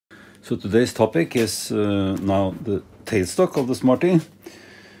So today's topic is now the tailstock of the Smarty.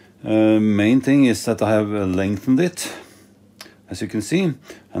 Main thing is that I have lengthened it, as you can see,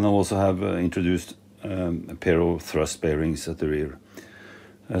 and I also have introduced a pair of thrust bearings at the rear.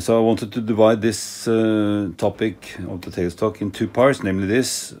 So I wanted to divide this topic of the tailstock in two parts, namely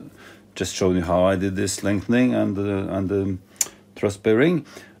this, just showing you how I did this lengthening and the thrust bearing,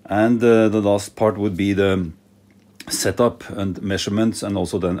 and the last part would be the setup and measurements, and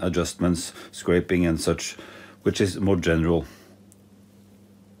also then adjustments, scraping and such, which is more general.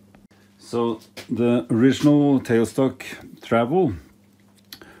 So the original tailstock travel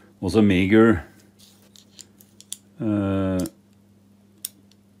was a meager 4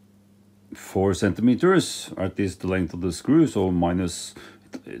 centimeters, or at least the length of the screw, so minus,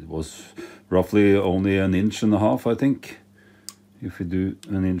 it was roughly only 1.5 inches, I think, if we do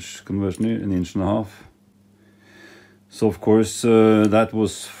an inch conversion here, 1.5 inches. So of course that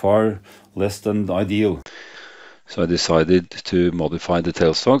was far less than ideal. So I decided to modify the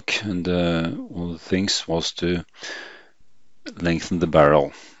tailstock, and one of the things was to lengthen the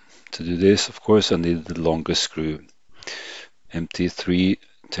barrel. To do this, of course, I needed the longest screw, MT3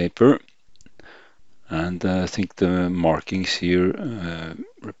 taper, and I think the markings here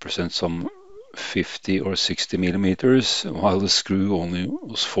represent some 50 or 60 millimeters, while the screw only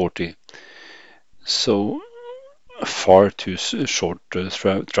was 40. So far too short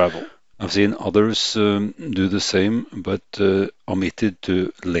travel. I've seen others do the same, but omitted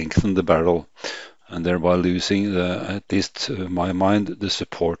to lengthen the barrel, and thereby losing, at least my mind, the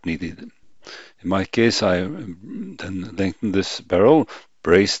support needed. In my case, I then lengthened this barrel,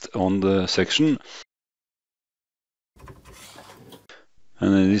 braced on the section,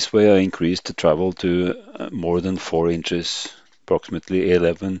 and in this way I increased the travel to more than 4 inches, approximately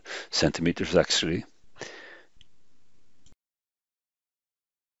 11 centimeters actually.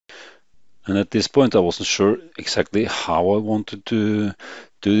 And at this point I wasn't sure exactly how I wanted to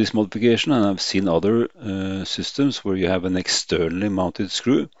do this modification, and I've seen other systems where you have an externally mounted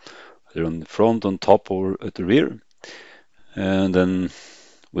screw, either on the front, on top, or at the rear, and then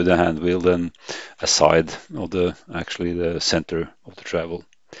with a hand wheel then aside of the center of the travel.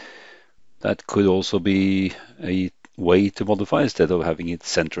 That could also be a way to modify instead of having it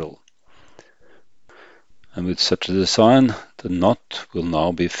central. And with such a design, the nut will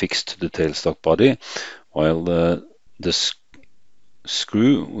now be fixed to the tailstock body, while the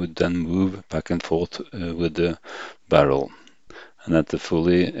screw would then move back and forth with the barrel. And that the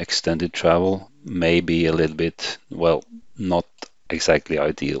fully extended travel may be a little bit, well, not exactly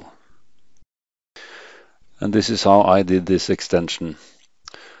ideal. And this is how I did this extension.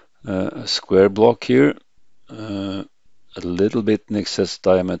 A square block here, a little bit in excess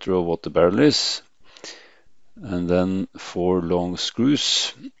diameter of what the barrel is, and then 4 long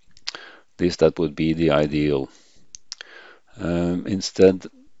screws. That would be the ideal. Instead,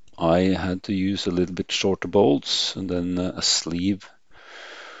 I had to use a little bit shorter bolts, and then a sleeve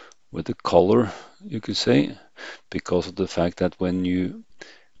with a collar, you could say, because of the fact that when you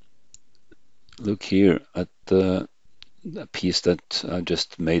look here at the piece that I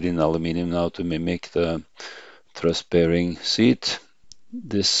just made in aluminium now to mimic the thrust bearing seat,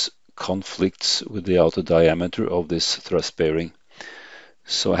 this conflicts with the outer diameter of this thrust bearing.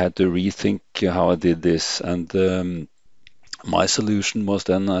 So I had to rethink how I did this, and my solution was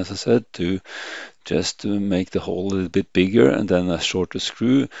then, as I said, to just make the hole a little bit bigger, and then a shorter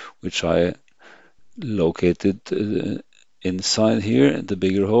screw, which I located inside here, the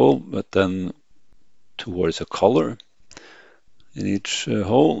bigger hole, but then towards a collar in each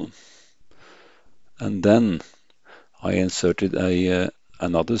hole. And then I inserted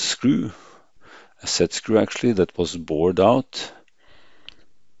another screw, a set screw actually, that was bored out,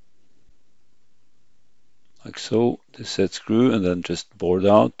 like so, the set screw, and then just bored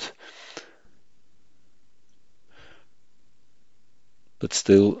out, but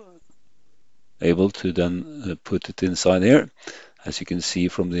still able to then put it inside here. As you can see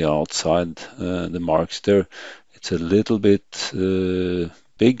from the outside, the marks there, it's a little bit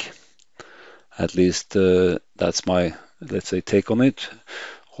big. At least that's my, let's say, take on it.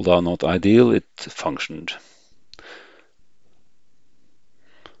 Although not ideal, it functioned.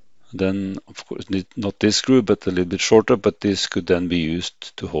 Then, of course, not this screw, but a little bit shorter, but this could then be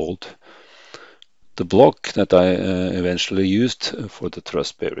used to hold the block that I eventually used for the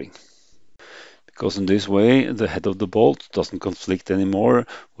thrust bearing. Because in this way, the head of the bolt doesn't conflict anymore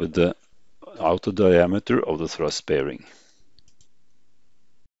with the outer diameter of the thrust bearing.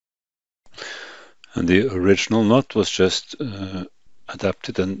 And the original nut was just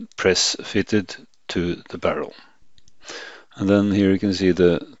adapted and press fitted to the barrel. And then here you can see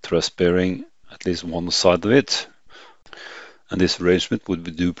the thrust bearing, at least one side of it. And this arrangement would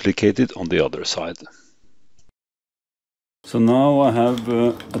be duplicated on the other side. So now I have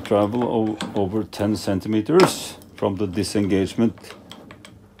a travel of over 10 centimeters from the disengagement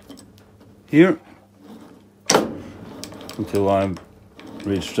here until I've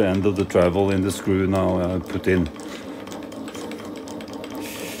reached the end of the travel in the screw now I put in.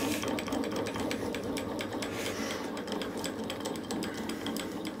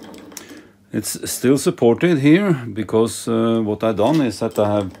 It's still supported here because what I've done is that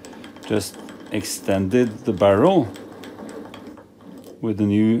I have just extended the barrel with the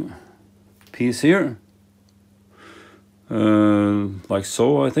new piece here, like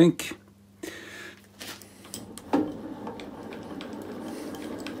so, I think.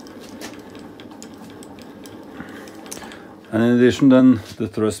 And in addition then, the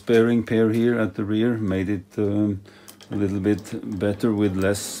thrust bearing pair here at the rear made it a little bit better with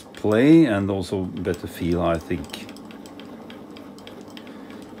less play and also better feel, I think.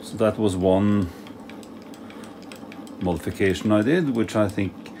 So that was one modification I did, which I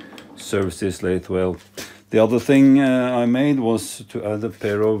think serves this lathe well. The other thing I made was to add a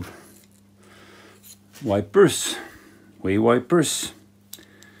pair of wipers, way wipers,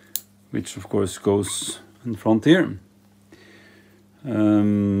 which of course goes in front here.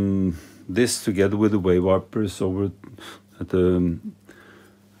 This together with the way wipers over at the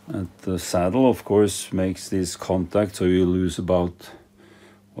saddle, of course, makes this contact so you lose about,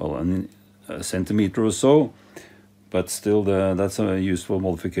 well, a centimeter or so. But still, that's a useful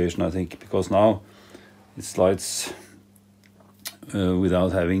modification, I think, because now it slides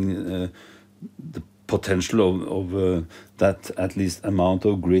without having the potential of that at least amount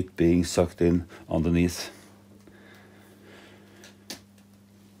of grit being sucked in underneath.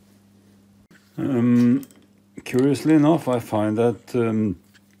 Curiously enough, I find that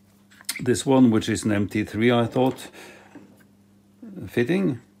this one, which is an MT3, I thought,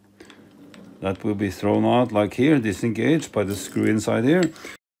 fitting, that will be thrown out like here, disengaged by the screw inside here.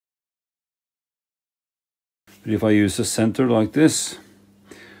 But if I use a center like this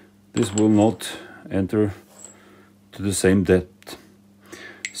will not enter to the same depth.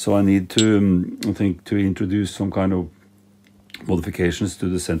 So I need to, I think, to introduce some kind of modifications to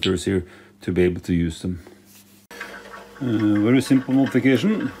the centers here to be able to use them. Very simple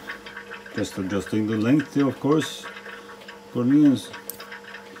modification, just adjusting the length here, of course, accordingly.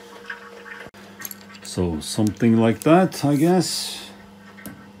 So something like that, I guess,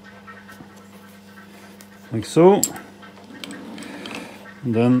 like so,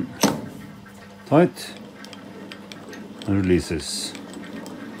 and then tight and releases.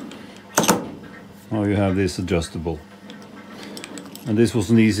 Now you have this adjustable. And this was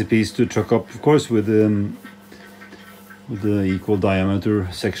an easy piece to chuck up, of course, with the equal diameter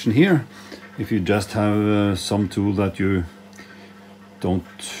section here. If you just have some tool that you don't,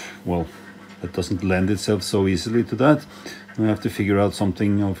 well, that doesn't lend itself so easily to that, you have to figure out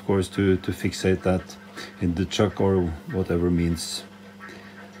something, of course, to fixate that in the chuck or whatever means.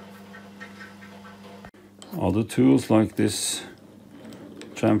 Other tools like this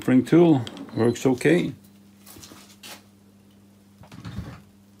chamfering tool works okay.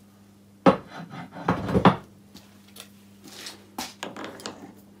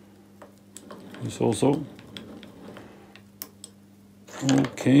 This also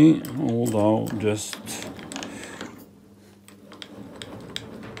okay, although just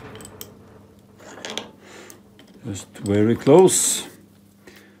very close.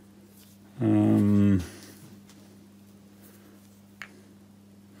 You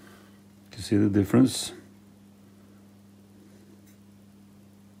see the difference?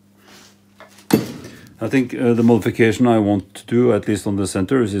 I think the modification I want to do, at least on the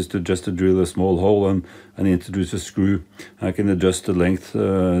centers, is to just to drill a small hole and introduce a screw. I can adjust the length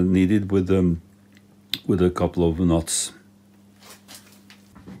needed with a couple of nuts.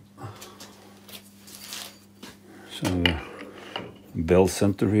 So bell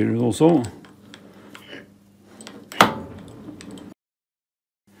center here also.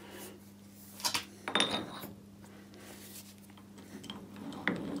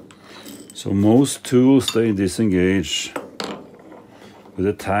 So most tools, they disengage with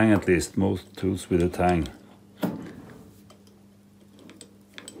a tang, at least most tools with a tang.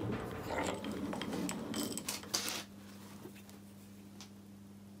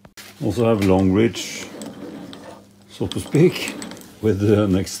 Also have long reach, so to speak, with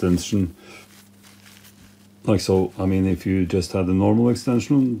an extension like so. I mean, if you just had a normal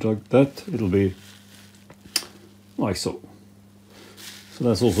extension like that, it'll be like so. So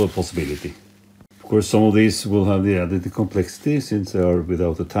that's also a possibility. Of course, some of these will have the added complexity since they are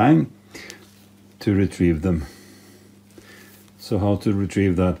without a tang to retrieve them. So how to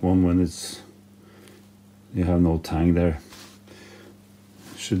retrieve that one when you have no tang there?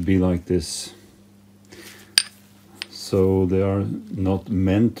 Should be like this. So they are not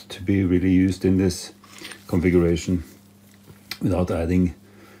meant to be really used in this configuration without adding,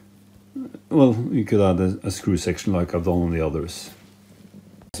 well, you could add a screw section like I've done on the others.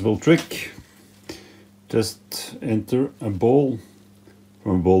 Possible trick, just enter a ball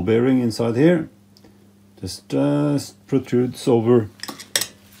from a ball bearing inside here. Just protrudes over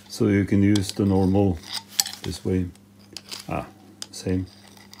so you can use the normal this way. Same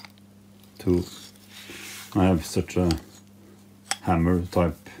tool. I have such a hammer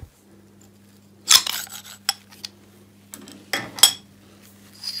type.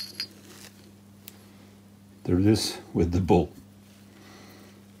 There it is with the ball.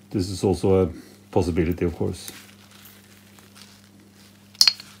 This is also a possibility, of course.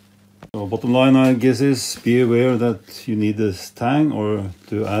 So bottom line, I guess, is be aware that you need this tang or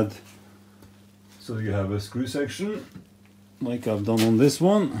to add. So you have a screw section like I've done on this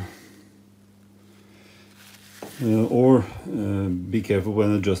one. Or be careful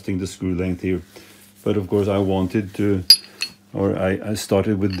when adjusting the screw length here. But of course I wanted to, or I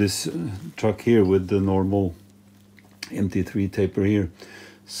started with this truck here with the normal MT3 taper here.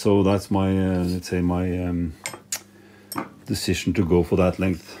 So that's my, let's say my decision to go for that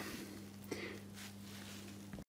length.